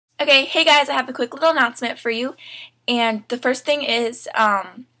Okay, hey guys, I have a quick little announcement for you. And the first thing is,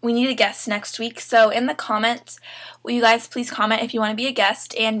 we need a guest next week. So in the comments, will you guys please comment if you want to be a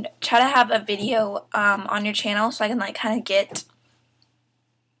guest and try to have a video on your channel so I can kind of get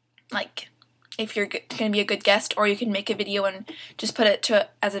if you're going to be a good guest, or you can make a video and just put it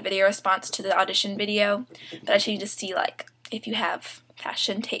as a video response to the audition video. But I should need to see if you have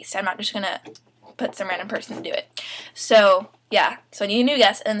fashion taste. I'm not just going to put some random person to do it. So yeah, so I need a new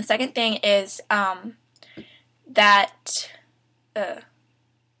guest. And the second thing is comment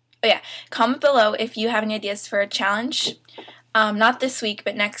below if you have any ideas for a challenge. Not this week,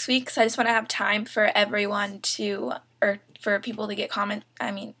 but next week. So I just want to have time for everyone for people to get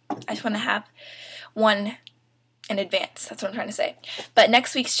I just want to have one in advance. That's what I'm trying to say. But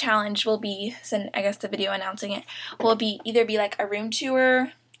next week's challenge will be, so I guess the video announcing it will either be like a room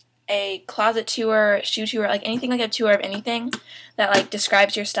tour, a closet tour, shoe tour, anything like a tour of anything that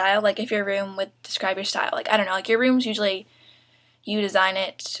describes your style. If your room would describe your style. I don't know, your room's usually you design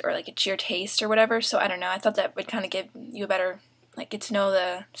it, or it's your taste or whatever. So I don't know, I thought that would kind of give you a better get to know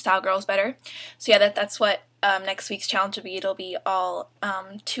the style girls better. So yeah, that's what next week's challenge will be. It'll be all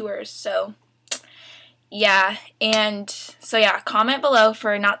tours. So yeah, and so yeah, comment below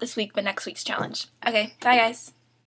for not this week but next week's challenge. Okay, bye guys.